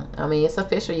official. I mean, it's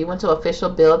official. You went to an official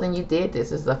building. You did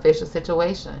this. It's an official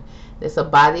situation. It's a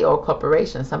body or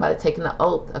corporation. Somebody taking an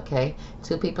oath, okay?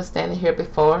 Two people standing here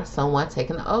before someone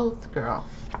taking an oath, girl.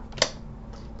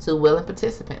 Two willing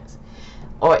participants.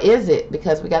 Or is it?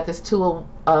 Because we got this Two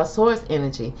of Swords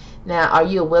energy. Now, are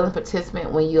you a willing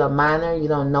participant when you're a minor? You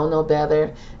don't know no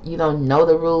better. You don't know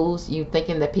the rules. You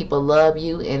thinking that people love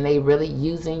you and they really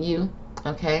using you,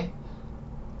 okay?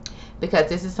 Because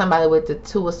this is somebody with the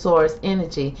Two of Swords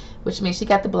energy, which means she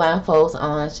got the blindfolds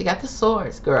on. She got the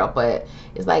swords, girl. But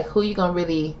it's like, who you going to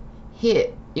really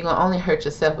hit? You're going to only hurt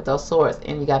yourself with those swords,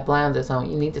 and you got blinders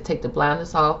on. You need to take the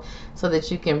blinders off so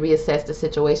that you can reassess the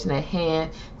situation at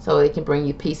hand, so it can bring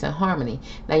you peace and harmony.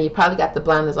 Now, you probably got the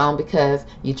blinders on because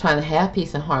you're trying to have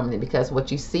peace and harmony, because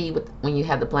what you see when you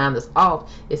have the blinders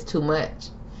off is too much.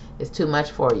 It's too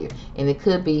much for you. And it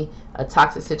could be a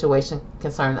toxic situation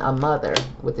concerning a mother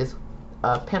with this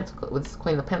with this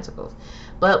Queen of Pentacles.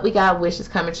 But we got wishes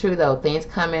coming true, though. Things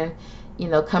coming,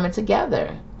 coming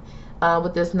together.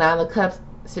 With this Nine of Cups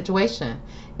situation,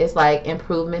 it's like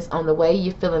improvements on the way.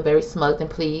 You're feeling very smug and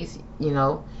pleased.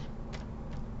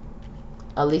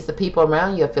 At least the people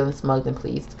around you are feeling smug and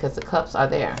pleased because the cups are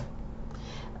there.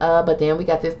 But then we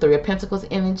got this Three of Pentacles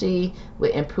energy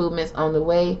with improvements on the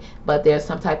way, but there's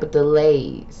some type of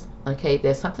delays. Okay,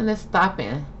 there's something that's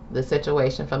stopping the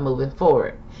situation from moving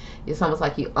forward. It's almost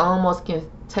like you almost can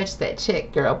touch that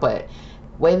check, girl, but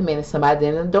wait a minute, somebody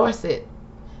didn't endorse it.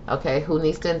 Okay, who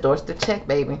needs to endorse the check,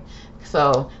 baby?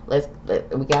 So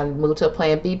we gotta move to a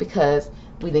plan B because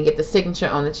we didn't get the signature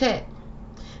on the check.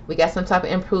 We got some type of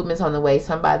improvements on the way.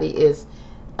 Somebody is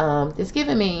it's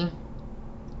giving me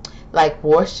like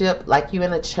worship, like you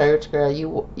in a church, girl.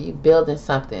 You building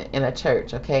something in a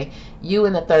church, okay? You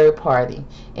and a third party,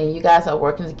 and you guys are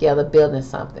working together building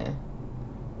something.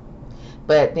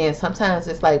 But then sometimes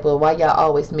it's like, well, why y'all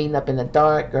always meeting up in the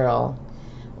dark, girl?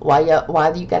 Why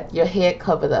do you got your head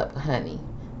covered up, honey?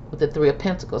 With the Three of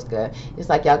Pentacles, girl. It's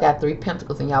like y'all got three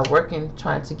pentacles and y'all working,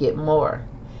 trying to get more.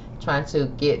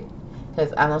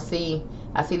 Because I see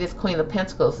this Queen of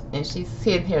Pentacles and she's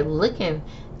sitting here looking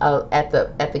at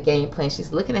the game plan.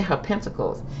 She's looking at her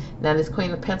pentacles. Now this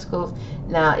Queen of Pentacles,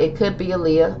 now it could be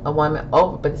Aaliyah, a woman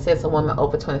over, but it says a woman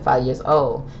over 25 years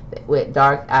old with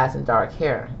dark eyes and dark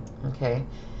hair. Okay,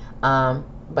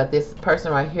 but this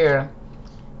person right here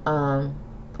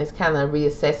is kind of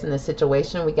reassessing the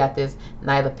situation. We got this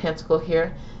Knight of Pentacles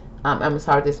here. I'm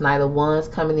sorry, this Knight of Wands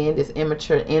coming in, this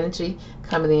immature energy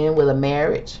coming in with a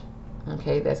marriage.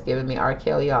 Okay, that's giving me R.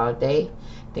 Kelly all day.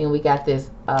 Then we got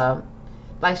this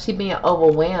like she being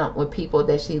overwhelmed with people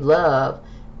that she loves,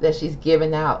 that she's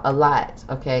giving out a lot.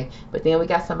 Okay, but then we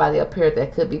got somebody up here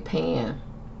that could be paying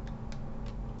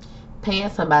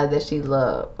somebody that she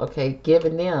loved. Okay,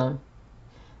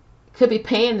 could be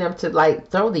paying them to like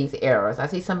throw these arrows. I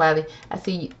see somebody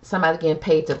getting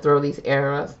paid to throw these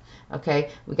arrows.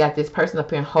 Okay, we got this person up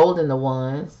here holding the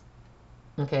wands.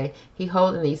 Okay, he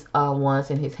holding these wands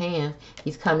in his hands.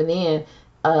 He's coming in.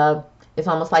 It's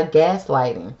almost like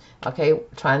gaslighting. Okay,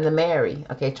 trying to marry.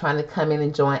 Okay, trying to come in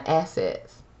and join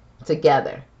assets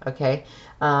together. Okay,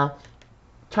 trying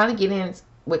to get in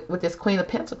with this Queen of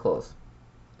Pentacles.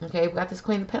 Okay, we got this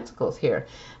Queen of Pentacles here.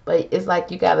 But it's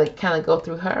like you got to kind of go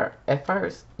through her at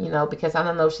first, because I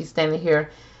don't know if she's standing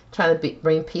here trying to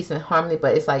bring peace and harmony,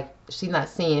 but it's like she's not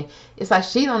seeing. It's like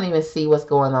she don't even see what's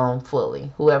going on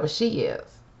fully, whoever she is.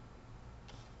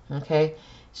 Okay,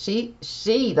 she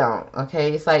don't.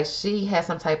 Okay, it's like she has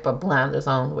some type of blinders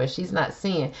on where she's not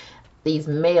seeing these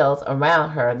males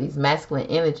around her, these masculine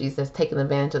energies that's taking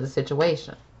advantage of the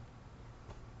situation.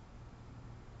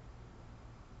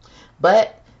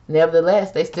 But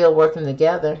nevertheless, they still working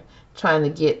together, trying to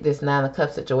get this Nine of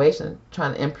Cups situation,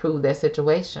 trying to improve their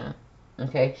situation.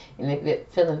 Okay, and they're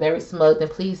feeling very smug and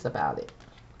pleased about it.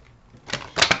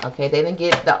 Okay, they didn't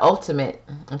get the ultimate.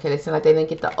 Okay, they seem like they didn't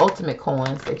get the ultimate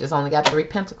coins. They just only got Three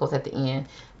Pentacles at the end.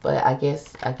 But I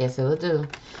guess it'll do.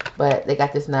 But they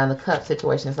got this Nine of Cups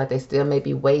situation. It's like they still may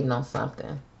be waiting on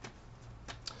something.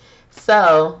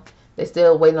 So They're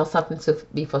still waiting on something to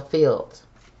be fulfilled.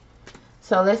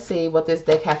 So let's see what this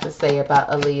deck has to say about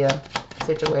Aaliyah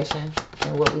situation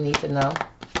and what we need to know.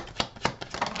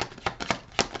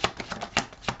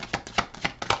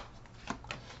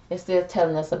 It's still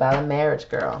telling us about a marriage,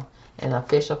 girl, an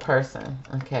official person,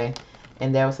 okay?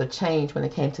 And there was a change when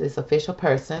it came to this official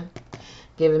person,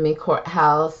 giving me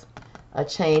courthouse, a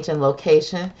change in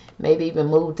location, maybe even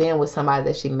moved in with somebody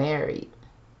that she married.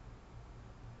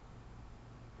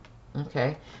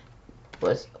 Okay,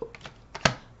 but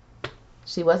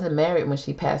she wasn't married when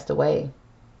she passed away.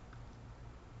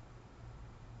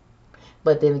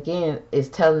 But then again, it's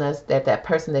telling us that that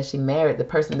person that she married, the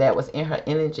person that was in her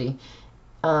energy,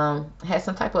 had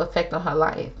some type of effect on her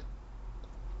life.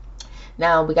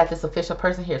 Now we got this official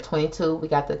person here, 22. We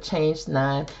got the change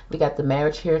 9. We got the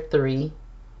marriage here, 3.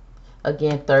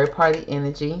 Again, third party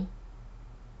energy.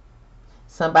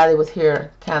 Somebody was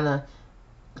here kind of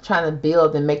trying to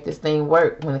build and make this thing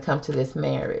work when it comes to this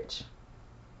marriage.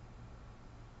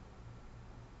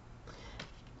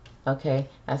 Okay,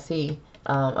 I see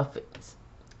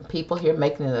people here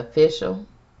making it official.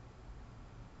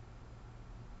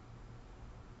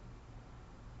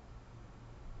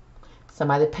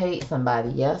 Somebody paid somebody,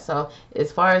 yeah. So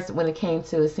as far as when it came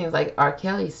to, it seems like R.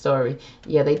 Kelly's story,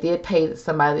 yeah, they did pay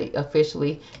somebody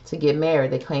officially to get married.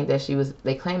 They claimed that she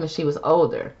was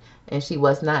older, and she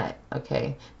was not.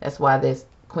 Okay, that's why there's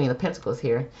Queen of Pentacles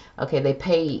here. Okay, they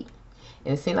paid,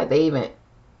 and it seemed like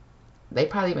they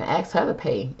probably even asked her to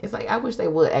pay. It's like, I wish they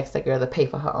would ask that girl to pay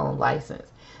for her own license.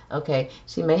 Okay,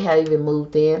 she may have even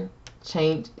moved in,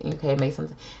 changed, okay, made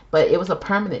something, but it was a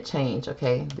permanent change.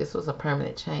 Okay, this was a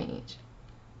permanent change.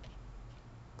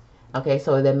 Okay,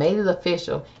 so they made it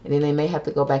official, and then they may have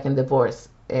to go back and divorce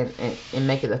and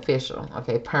make it official,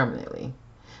 okay, permanently.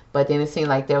 But then it seemed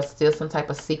like there was still some type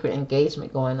of secret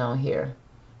engagement going on here.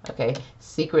 Okay,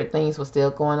 secret things were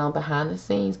still going on behind the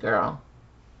scenes, girl.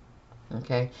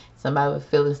 Okay, somebody was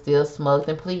feeling still smug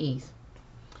and pleased.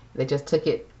 They just took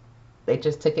it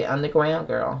underground,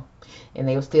 girl, and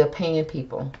they were still paying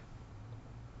people.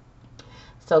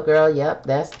 So, girl, yep,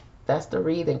 that's the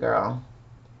reading, girl.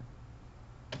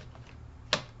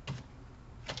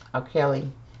 R. Kelly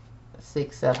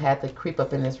 6 had to creep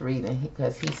up in this reading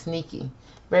because he's sneaky,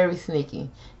 very sneaky,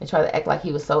 and try to act like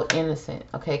he was so innocent.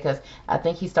 Okay, because I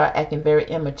think he started acting very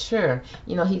immature.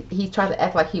 You know, he tried to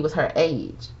act like he was her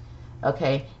age.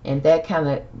 Okay, and that kind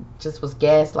of just was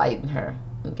gaslighting her.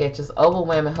 Okay, just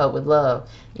overwhelming her with love.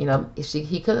 You know,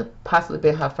 he could have possibly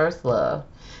been her first love,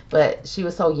 but she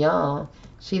was so young,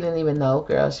 she didn't even know,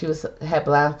 girl. She had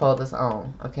blindfolders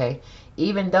on. Okay,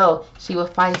 even though she was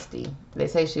feisty, they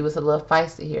say she was a little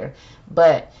feisty here,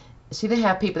 but she didn't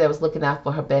have people that was looking out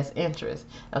for her best interest.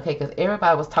 Okay, because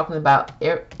everybody was talking about,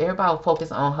 everybody was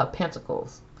focused on her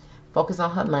pentacles, focused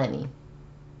on her money.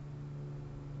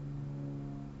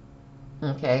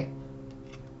 Okay,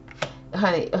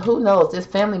 honey, who knows? This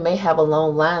family may have a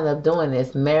long line of doing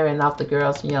this, marrying off the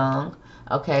girls young,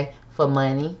 okay, for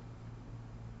money.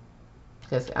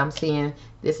 Because I'm seeing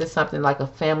this is something like a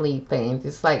family thing.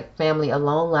 It's like family, a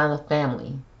long line of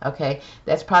family. Okay,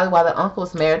 that's probably why the uncle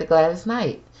was married to Gladys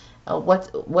Knight.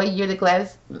 What year did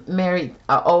Gladys married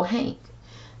old Hank?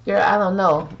 Girl, I don't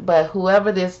know, but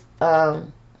whoever this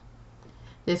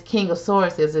King of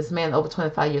Swords is, this man over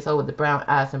 25 years old with the brown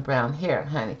eyes and brown hair,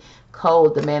 honey.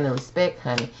 Cold, demanding respect,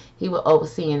 honey. He was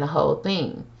overseeing the whole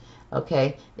thing.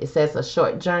 Okay, it says a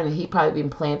short journey. He probably been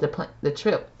planning the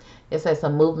trip. It says a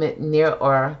movement near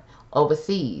or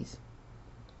overseas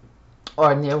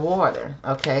or near water.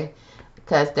 Okay,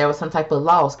 because there was some type of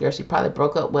loss, girl. She probably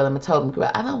broke up with him and told him, girl,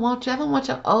 I don't want you. I don't want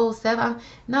your old self.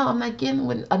 No, I'm not getting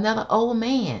with another old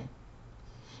man.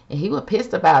 And he was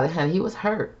pissed about it, honey. He was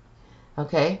hurt.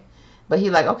 Okay, but he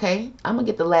like, okay, I'm gonna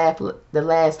get the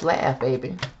last laugh,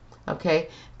 baby. Okay,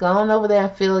 go on over there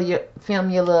and film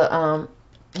your little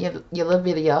your little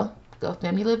video. Go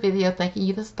film your little video, thanking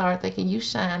you the star, thanking you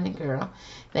shining, girl,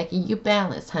 thanking you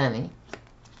balanced, honey.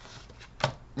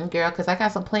 And girl, because I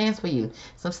got some plans for you,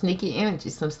 some sneaky energy,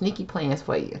 some sneaky plans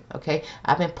for you. Okay,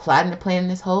 I've been plotting and planning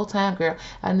this whole time, girl.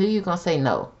 I knew you were gonna say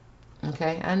no.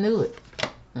 Okay, I knew it.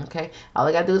 Okay, all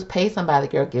I gotta do is pay somebody,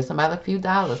 girl. Give somebody a few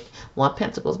dollars. 1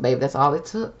 pentacles, baby. That's all it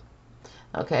took.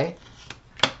 Okay,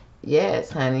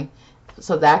 yes, honey.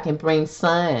 So that I can bring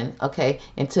son, okay,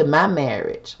 into my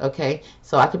marriage. Okay,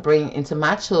 so I can bring into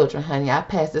my children, honey. I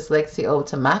pass this legacy over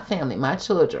to my family, my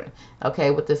children.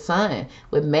 Okay, with the son,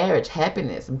 with marriage,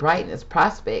 happiness, brightness,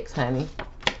 prospects, honey.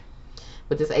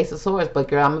 With this Ace of Swords, but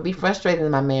girl, I'm gonna be frustrated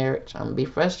in my marriage. I'm gonna be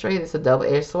frustrated. It's a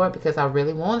double-edged sword because I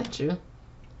really wanted you.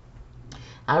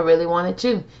 I really wanted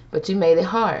you, but you made it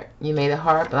hard. You made it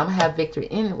hard, but I'm gonna have victory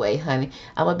anyway, honey.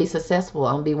 I'm gonna be successful.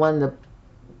 I'm gonna be one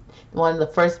of the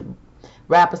first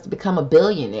rappers to become a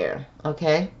billionaire.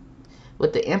 Okay,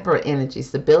 with the Emperor energy,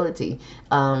 stability,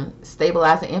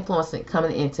 stabilizing influence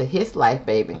coming into his life,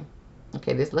 baby.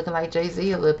 Okay, this looking like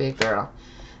Jay-Z a little bit, girl.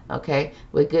 Okay,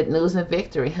 with good news and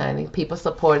victory, honey. People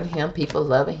supporting him, people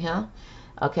loving him.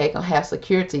 Okay, gonna have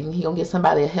security. He gonna get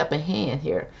somebody a helping hand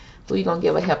here. Who you gonna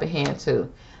give a helping hand to?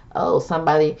 Oh,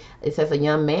 somebody. It says a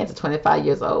young man to 25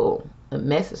 years old. A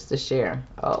message to share.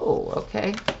 Oh,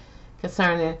 okay.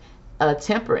 Concerning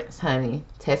temperance, honey.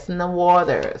 Testing the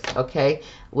waters. Okay,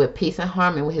 with peace and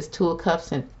harmony with his Two of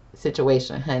Cups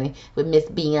situation, honey. With Miss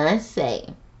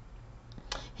Beyonce,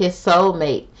 his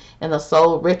soulmate, and the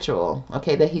soul ritual.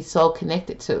 Okay, that he's so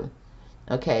connected to.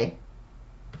 Okay.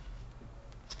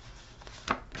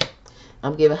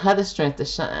 I'm giving her the strength to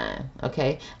shine.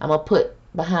 Okay. I'm going to put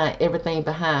everything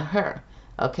behind her.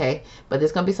 Okay. But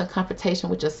there's going to be some confrontation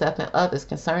with yourself and others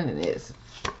concerning this.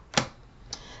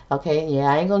 Okay. Yeah,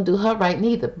 I ain't going to do her right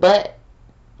neither.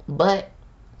 But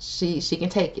she can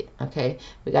take it. Okay.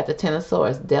 We got the Ten of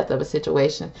Swords. Death of a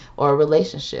situation or a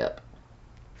relationship.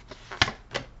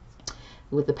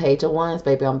 With the Page of Wands,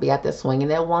 baby, I'm going to be out there swinging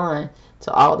that wand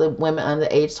to all the women under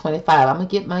age 25. I'm going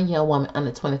to get my young woman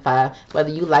under 25, whether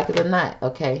you like it or not,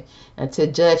 okay? Until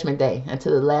Judgment Day,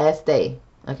 until the last day,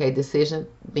 okay? Decision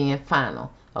being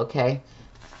final, okay?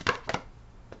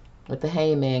 With the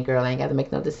Hangman, girl, I ain't got to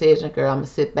make no decision, girl. I'm going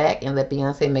to sit back and let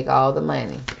Beyonce make all the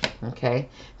money, okay?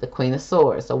 The Queen of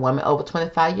Swords, a woman over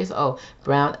 25 years old,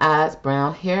 brown eyes,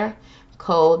 brown hair,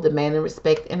 cold, demanding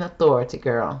respect and authority,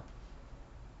 girl.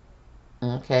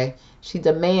 Okay, she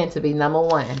demands to be number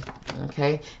one.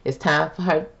 Okay, it's time for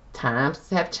her. Times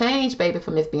have changed, baby, for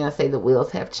Miss Beyonce. The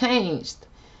wheels have changed,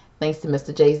 thanks to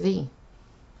Mr. Jay-Z.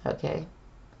 Okay,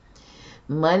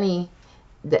 money,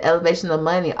 the elevation of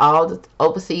money, all the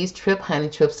overseas honey,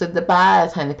 trips to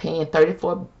Dubai, honey, paying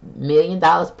 $34 million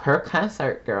per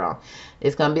concert, girl.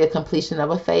 It's gonna be a completion of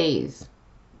a phase.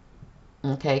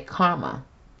 Okay, karma.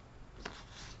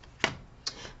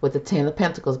 With the Ten of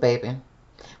Pentacles, baby.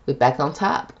 We're back on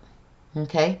top.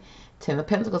 Okay. Ten of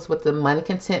Pentacles with the money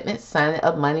contentment, signing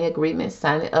of money agreements,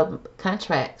 signing of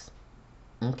contracts.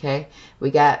 Okay.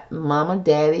 We got mama,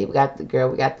 daddy. We got the girl.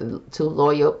 We got the two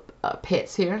loyal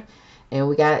pets here. And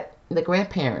we got the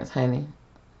grandparents, honey.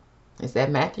 Is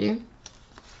that Matthew?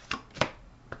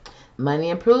 Money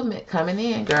improvement coming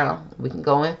in, girl. We can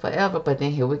go in forever, but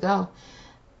then here we go.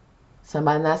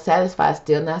 Somebody not satisfied,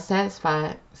 still not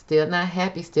satisfied, still not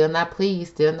happy, still not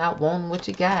pleased, still not wanting what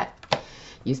you got.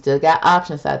 You still got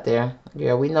options out there.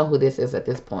 Girl, we know who this is at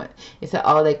this point. It said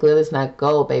all that glitters not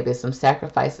gold, baby. It's some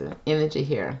sacrificing energy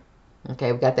here.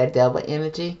 Okay, we got that devil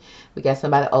energy. We got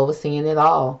somebody overseeing it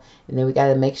all. And then we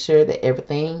got to make sure that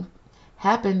everything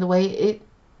happened the way it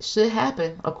should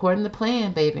happen, according to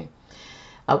plan, baby.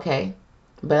 Okay,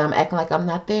 but I'm acting like I'm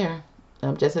not there.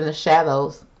 I'm just in the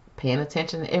shadows, paying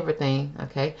attention to everything,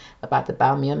 okay? About to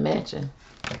buy me a mansion.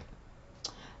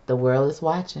 The world is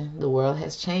watching. The world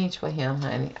has changed for him,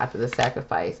 honey, after the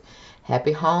sacrifice.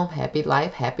 Happy home, happy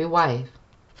life, happy wife.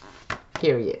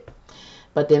 Period.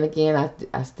 But then again,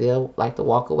 I still like to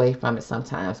walk away from it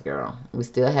sometimes, girl. We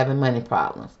still having money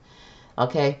problems.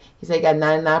 Okay? He said he got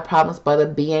 99 problems, but a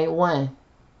B ain't one.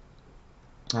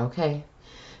 Okay?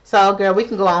 So, girl, we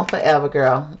can go on forever,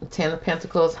 girl. Ten of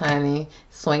Pentacles, honey.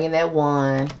 Swinging that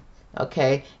wand.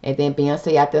 Okay? And then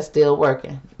Beyonce out there still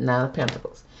working. Nine of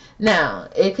Pentacles. Now,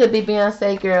 it could be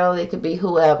Beyonce, girl. It could be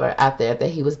whoever out there that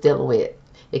he was dealing with.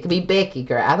 It could be Becky,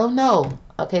 girl. I don't know.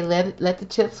 Okay? Let the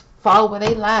chips fall where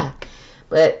they lie.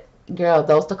 But, girl,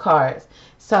 those the cards.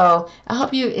 So, I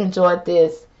hope you enjoyed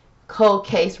this cold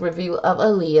case review of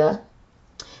Aaliyah.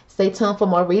 Stay tuned for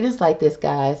more readings like this,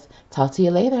 guys. Talk to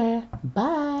you later.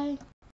 Bye.